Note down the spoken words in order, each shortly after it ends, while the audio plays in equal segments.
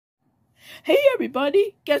Hey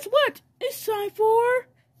everybody, guess what? It's time for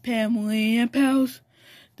Family and Pals.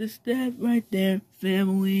 That's that right there,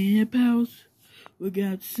 Family and Pals. We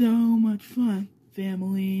got so much fun,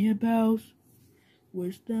 Family and Pals.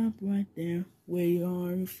 We're stopped right there. We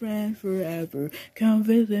are friends forever. Come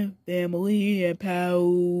visit Family and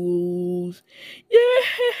Pals. Yeah,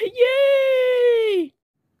 yay!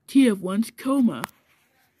 Tf1's coma.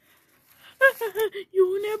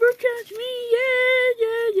 You'll never catch me, yeah,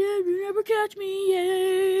 you'll never catch me,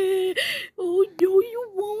 yeah. Oh, no,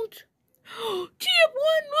 you won't.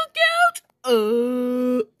 Tf1, look out!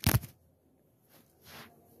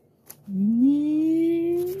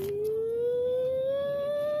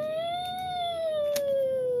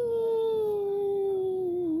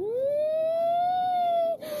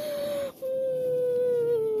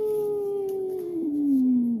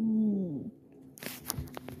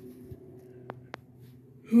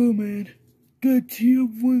 Oh man, that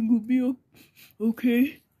Tf1 will be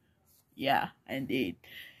okay. Yeah, indeed.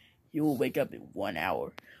 He will wake up in 1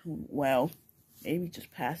 hour. Well, maybe just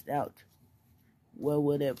passed out. Well,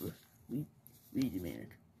 whatever. Wait a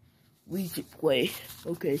minute. We should play.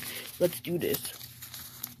 Okay, let's do this.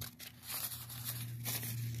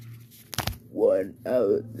 1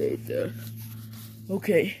 hour later.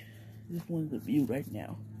 Okay, this one's the view right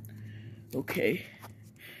now. Okay,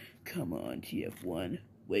 come on, Tf1.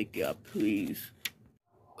 Wake up, please.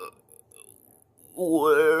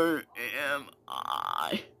 Where am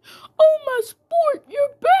I? Oh, my sport,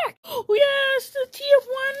 you're back! Oh, yes, the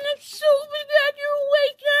Tf1, I'm so glad you're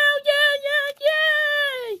awake now! Yeah,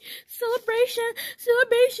 yay! Celebration!